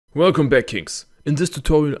Welcome back, Kings. In this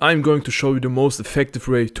tutorial I'm going to show you the most effective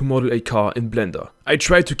way to model a car in Blender. I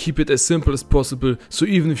try to keep it as simple as possible, so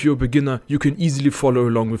even if you're a beginner you can easily follow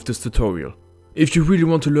along with this tutorial. If you really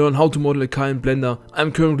want to learn how to model a car in Blender,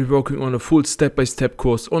 I'm currently working on a full step-by-step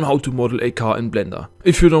course on how to model a car in Blender.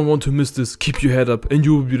 If you don't want to miss this, keep your head up and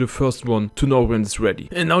you will be the first one to know when it's ready.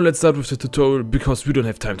 And now let's start with the tutorial because we don't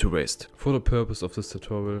have time to waste. For the purpose of this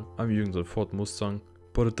tutorial I'm using the Ford Mustang,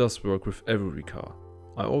 but it does work with every car.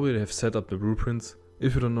 I already have set up the blueprints.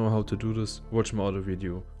 If you don't know how to do this, watch my other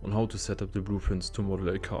video on how to set up the blueprints to model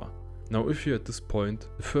a car. Now if you're at this point,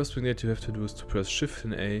 the first thing that you have to do is to press Shift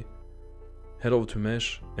and A, head over to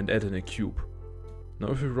Mesh and add in a cube.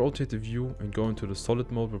 Now if you rotate the view and go into the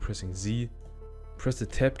solid mode by pressing Z, press the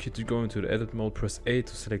tab key to go into the edit mode, press A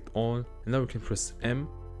to select all, and now we can press M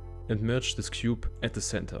and merge this cube at the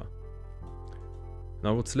center.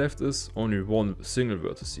 Now what's left is only one single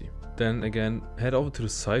vertex. Then again, head over to the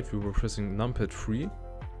side view by pressing numpad 3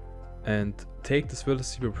 and take this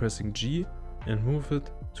vertex by pressing G and move it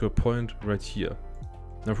to a point right here.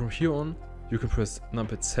 Now from here on you can press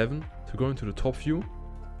numpad 7 to go into the top view,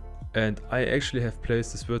 and I actually have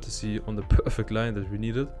placed this vertex on the perfect line that we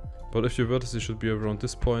needed, but if your vertex should be around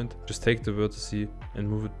this point, just take the vertex and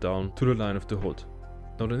move it down to the line of the hood.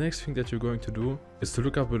 Now the next thing that you're going to do is to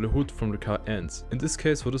look up where the hood from the car ends. In this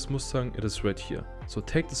case for this Mustang it is right here. So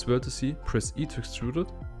take this vertex, press E to extrude it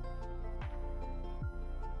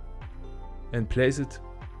and place it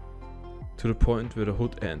to the point where the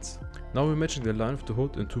hood ends. Now we're matching the line of the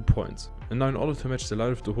hood in 2 points. And now in order to match the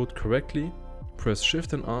line of the hood correctly, press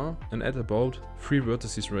Shift and R and add about 3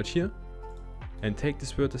 vertices right here. And take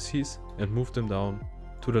these vertices and move them down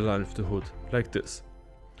to the line of the hood, like this.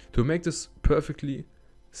 To make this perfectly,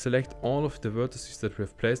 select all of the vertices that we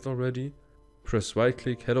have placed already, press right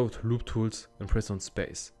click, head over to Loop Tools and press on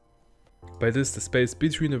Space. By this the space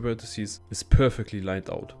between the vertices is perfectly lined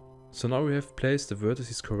out. So now we have placed the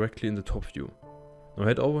vertices correctly in the top view. Now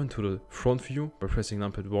head over into the front view by pressing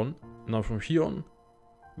numpad 1. Now from here on,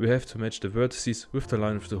 we have to match the vertices with the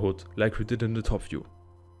line of the hood, like we did in the top view.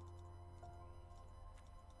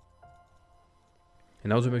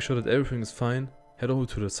 And now to make sure that everything is fine, head over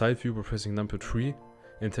to the side view by pressing numpad 3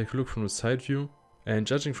 and take a look from the side view. And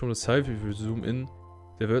judging from the side view, if we zoom in,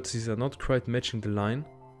 the vertices are not quite matching the line,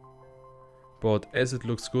 but as it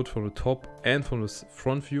looks good from the top and from the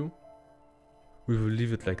front view, we will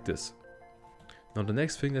leave it like this. Now the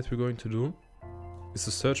next thing that we're going to do is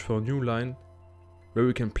to search for a new line where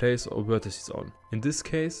we can place our vertices on. In this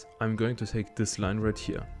case, I'm going to take this line right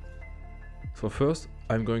here. So first,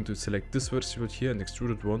 I'm going to select this vertex right here and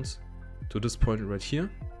extrude it once to this point right here.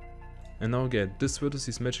 And now again, this vertex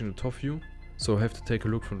is matching the top view, so I have to take a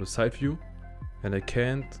look from the side view, and I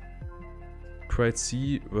can't quite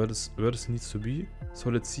see where this vertex needs to be.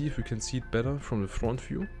 So let's see if we can see it better from the front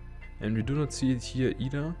view. And we do not see it here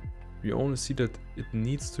either. We only see that it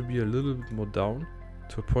needs to be a little bit more down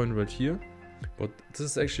to a point right here. But this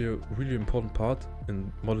is actually a really important part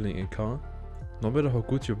in modeling a car. No matter how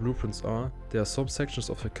good your blueprints are, there are some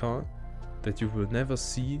sections of the car that you will never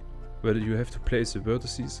see whether you have to place your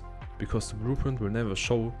vertices, because the blueprint will never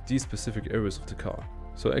show these specific areas of the car.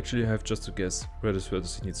 So actually you have just to guess where this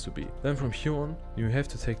vertex needs to be. Then from here on, you have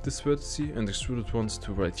to take this vertex and extrude it once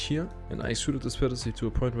to right here. And I extruded this vertex to a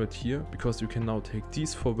point right here, because you can now take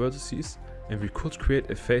these 4 vertices and we could create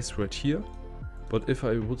a face right here. But if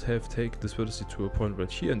I would have taken this vertex to a point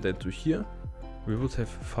right here and then to here, we would have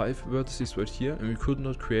 5 vertices right here and we could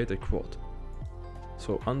not create a quad.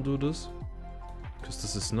 So undo this, because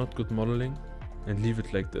this is not good modeling, and leave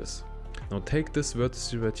it like this. Now take this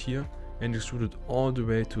vertex right here and extrude it all the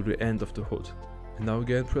way to the end of the hood. And now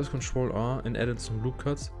again press Ctrl R and add in some loop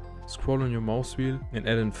cuts, scroll on your mouse wheel and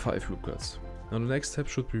add in 5 loop cuts. Now the next step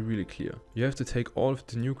should be really clear. You have to take all of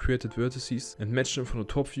the new created vertices and match them from the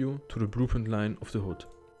top view to the blueprint line of the hood.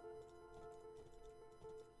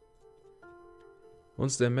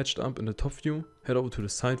 Once they're matched up in the top view, head over to the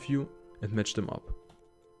side view and match them up.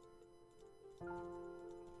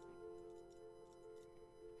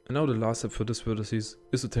 And now the last step for this vertex is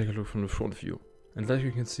to take a look from the front view. And like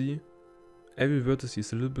you can see, every vertex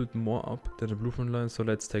is a little bit more up than the blueprint line, so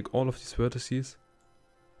let's take all of these vertices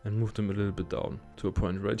and move them a little bit down to a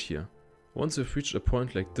point right here. Once you've reached a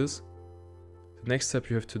point like this, the next step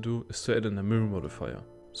you have to do is to add in a mirror modifier.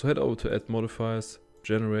 So head over to Add Modifiers,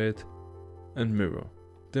 Generate and Mirror.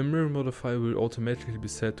 The mirror modifier will automatically be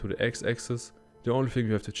set to the X-axis. The only thing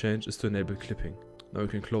you have to change is to enable clipping. Now you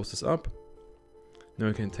can close this up. Now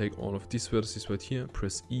you can take all of these vertices right here,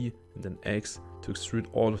 press E and then X to extrude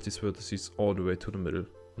all of these vertices all the way to the middle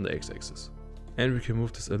on the X-axis. And we can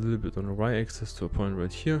move this a little bit on the y-axis to a point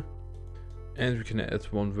right here. And we can add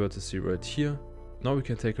one vertex right here. Now we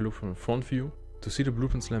can take a look from the front view. To see the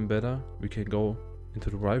blueprint line better, we can go into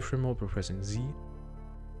the wireframe mode by pressing Z.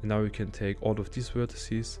 And now we can take all of these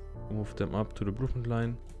vertices, move them up to the blueprint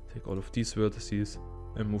line, take all of these vertices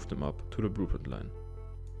and move them up to the blueprint line.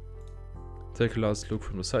 Take a last look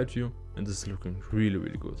from the side view, and this is looking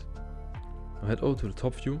really good. Now head over to the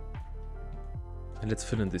top view and let's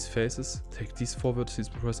fill in these faces. Take these 4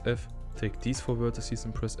 vertices and press F, take these 4 vertices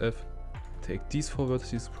and press F, take these 4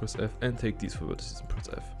 vertices and press F, and take these 4 vertices and press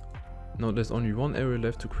F. Now there's only one area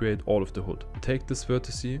left to create all of the hood. Take this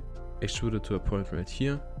vertex, extrude it to a point right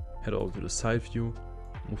here, head over to the side view,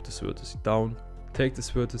 move this vertex down, take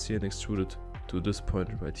this vertex and extrude it to this point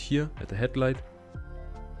right here at the headlight,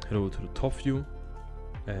 head over to the top view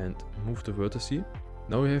and move the vertex.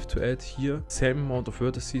 Now we have to add here same amount of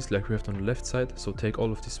vertices like we have on the left side, so take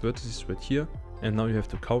all of these vertices right here and now you have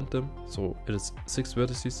to count them, so it is 6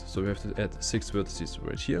 vertices, so we have to add 6 vertices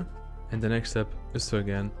right here. And the next step is to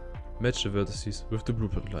again match the vertices with the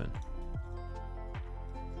blueprint line.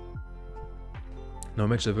 Now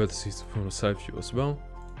match the vertices from the side view as well.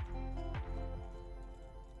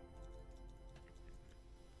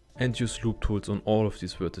 And use loop tools on all of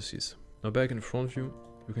these vertices. Now back in the front view,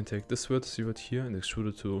 you can take this vertex right here and extrude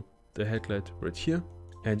it to the headlight right here.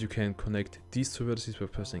 And you can connect these 2 vertices by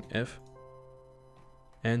pressing F.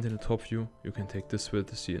 And in the top view, you can take this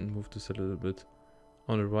vertex and move this a little bit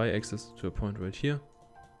on the y-axis to a point right here.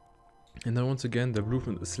 And then once again, the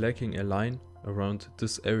blueprint is lacking a line around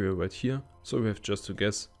this area right here, so we have just to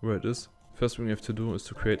guess where it is. First thing we have to do is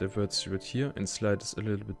to create a vertex right here and slide this a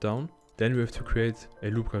little bit down. Then we have to create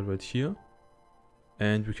a loop cut right here,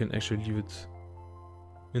 and we can actually leave it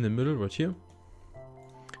in the middle right here.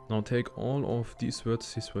 Now take all of these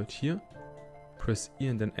vertices right here, press E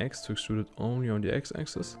and then X to extrude it only on the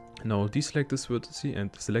x-axis. Now deselect this vertex and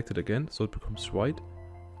select it again so it becomes white.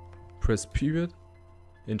 Press period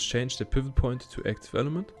and change the pivot point to active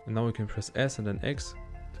element. And now we can press S and then X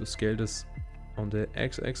to scale this on the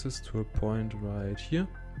x-axis to a point right here.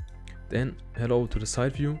 Then head over to the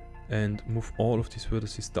side view and move all of these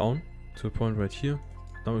vertices down to a point right here.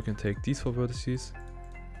 Now we can take these 4 vertices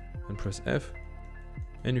and press F.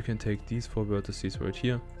 And you can take these 4 vertices right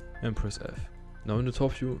here and press F. Now in the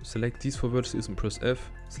top view, select these 4 vertices and press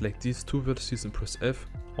F. Select these 2 vertices and press F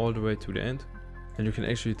all the way to the end. And you can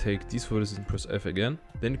actually take these vertices and press F again.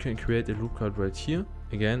 Then you can create a loop cut right here.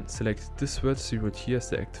 Again, select this vertex right here as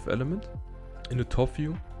the active element. In the top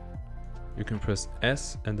view, you can press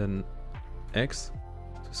S and then X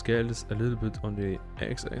to scale this a little bit on the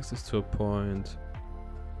x-axis to a point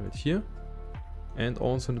right here. And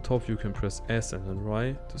also in the top view, you can press S and then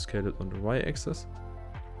Y to scale it on the y-axis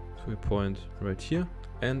to a point right here.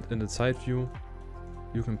 And in the side view,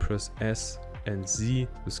 you can press S and Z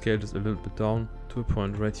to scale this a little bit down to a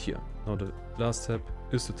point right here. Now the last step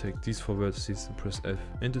is to take these 4 vertices and press F,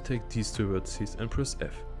 and to take these 2 vertices and press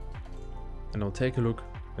F. And now take a look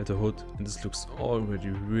at the hood, and this looks already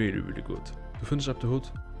really good. To finish up the hood,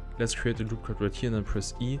 let's create a loop cut right here and then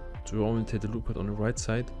press E to orientate the loop cut on the right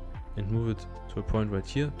side and move it to a point right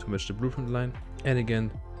here to match the blueprint line. And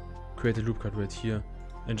again, create a loop cut right here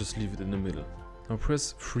and just leave it in the middle. Now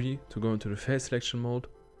press 3 to go into the face selection mode.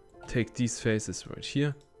 Take these faces right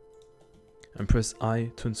here and press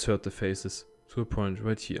I to insert the faces to a point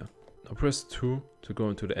right here. Now press 2 to go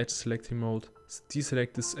into the edge selecting mode.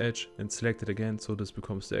 Deselect this edge and select it again so this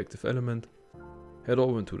becomes the active element. Head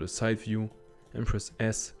over into the side view and press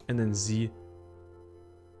S and then Z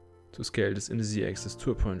to scale this in the Z axis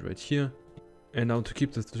to a point right here. And now to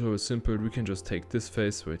keep the tutorial simple, we can just take this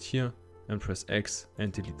face right here and press X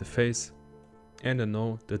and delete the face. And I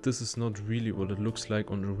know that this is not really what it looks like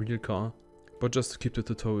on a real car, but just to keep the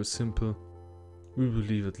tutorial simple, we will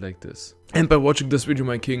leave it like this. And by watching this video,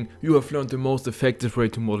 my king, you have learned the most effective way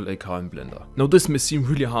to model a car in Blender. Now this may seem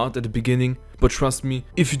really hard at the beginning, but trust me,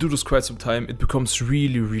 if you do this quite some time, it becomes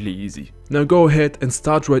really easy. Now go ahead and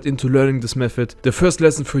start right into learning this method. The first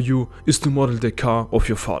lesson for you is to model the car of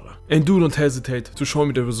your father. And do not hesitate to show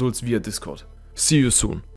me the results via Discord. See you soon.